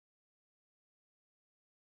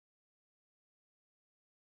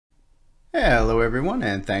Hello everyone,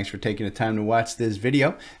 and thanks for taking the time to watch this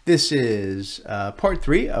video. This is part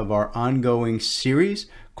 3 of our ongoing series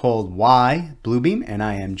called Why Bluebeam, and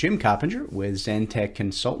I am Jim Coppinger with ZenTech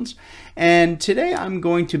Consultants. And today I'm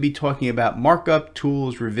going to be talking about markup,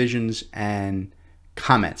 tools, revisions, and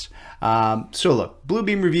comments. So look,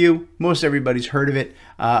 Bluebeam Revu, most everybody's heard of it,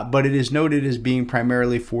 but it is noted as being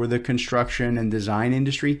primarily for the construction and design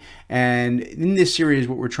industry. And in this series,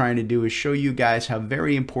 what we're trying to do is show you guys how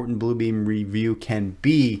very important Bluebeam Revu can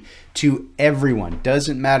be to everyone.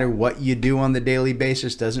 Doesn't matter what you do on the daily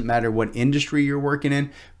basis, doesn't matter what industry you're working in,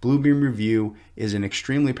 Bluebeam Revu is an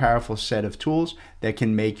extremely powerful set of tools that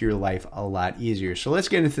can make your life a lot easier. So let's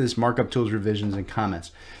get into this markup, tools, revisions, and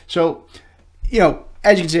comments. So,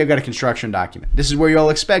 as you can see, I've got a construction document. This is where you'll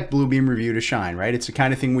expect Bluebeam Revu to shine, right? It's the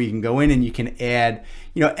kind of thing where you can go in and you can add,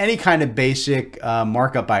 any kind of basic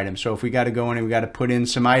markup item. So if we got to go in and we got to put in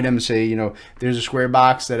some items, say, there's a square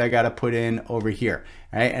box that I got to put in over here,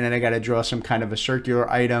 right? And then I got to draw some kind of a circular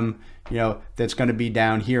item, that's going to be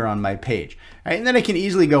down here on my page, right? And then I can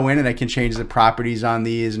easily go in and I can change the properties on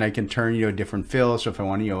these, and I can turn, different fills. So if I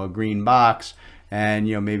want, a green box, and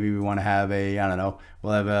maybe we want to have a,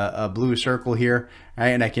 we'll have a blue circle here, right?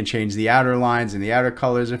 And I can change the outer lines and the outer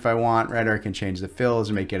colors if I want, right? Or I can change the fills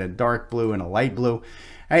and make it a dark blue and a light blue,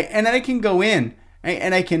 right? And then I can go in, right?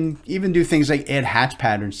 And I can even do things like add hatch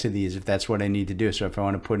patterns to these if that's what I need to do. So if I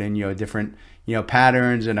want to put in different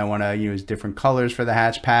patterns, and I want to use different colors for the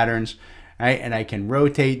hatch patterns, right? And I can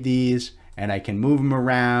rotate these, and I can move them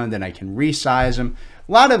around, and I can resize them.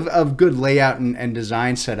 A lot of good layout and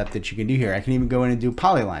design setup that you can do here. I can even go in and do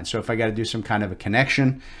polylines. So if I got to do some kind of a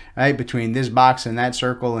connection, right, between this box and that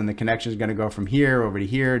circle, and the connection is going to go from here over to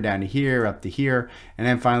here, down to here, up to here, and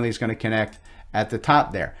then finally it's going to connect at the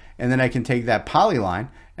top there. And then I can take that polyline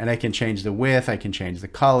and I can change the width, I can change the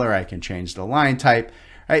color, I can change the line type,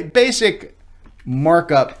 right? Basic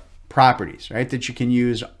markup properties, right, that you can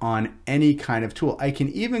use on any kind of tool. I can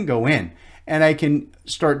even go in and I can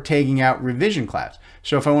start taking out revision clouds.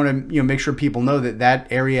 So if I want to make sure people know that that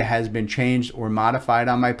area has been changed or modified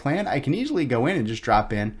on my plan, I can easily go in and just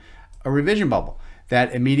drop in a revision bubble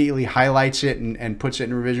that immediately highlights it and puts it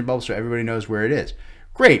in a revision bubble so everybody knows where it is.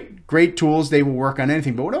 Great tools. They will work on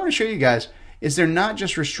anything. But what I want to show you guys is they're not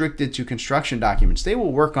just restricted to construction documents. They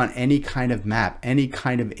will work on any kind of map, any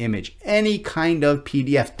kind of image, any kind of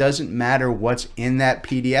PDF. Doesn't matter what's in that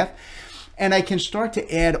PDF. And I can start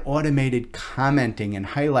to add automated commenting and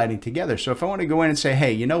highlighting together. So if I want to go in and say,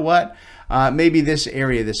 hey, you know what? Maybe this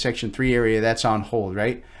area, this section 3 area, that's on hold,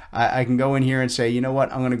 right? I can go in here and say, you know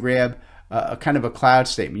what? I'm going to grab a kind of a cloud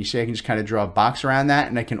statement. You see, I can just kind of draw a box around that,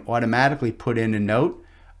 and I can automatically put in a note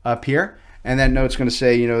up here. And that note's going to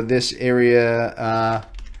say, this area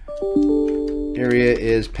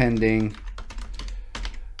is pending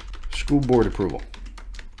school board approval.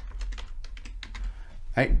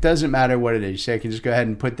 It doesn't matter what it is. You see, I can just go ahead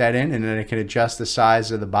and put that in, and then I can adjust the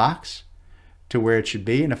size of the box to where it should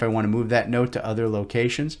be. And if I want to move that note to other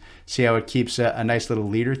locations, see how it keeps a nice little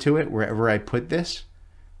leader to it wherever I put this,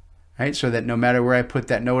 right? So that no matter where I put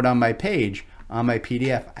that note on my page, on my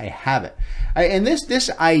PDF, I have it. And this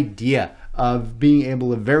idea of being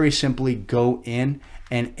able to very simply go in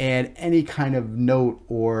and add any kind of note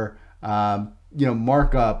or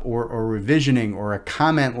markup or revisioning or a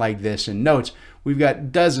comment like this in notes. We've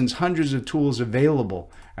got dozens, hundreds of tools available,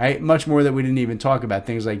 right? Much more that we didn't even talk about.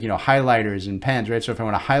 Things like, highlighters and pens, right? So if I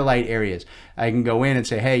want to highlight areas, I can go in and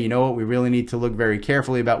say, hey, you know what? We really need to look very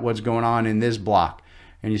carefully about what's going on in this block.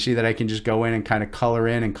 And you see that I can just go in and kind of color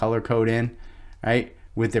in and color code in, right?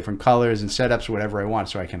 With different colors and setups, whatever I want.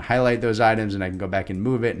 So I can highlight those items, and I can go back and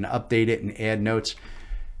move it and update it and add notes.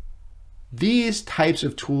 These types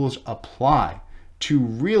of tools apply to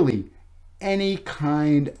really any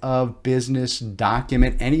kind of business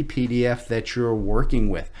document, any PDF that you're working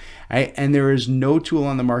with, right? And there is no tool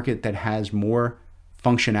on the market that has more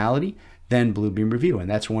functionality than Bluebeam Revu. And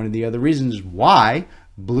that's one of the other reasons why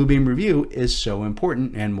Bluebeam Revu is so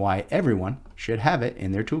important and why everyone should have it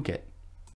in their toolkit.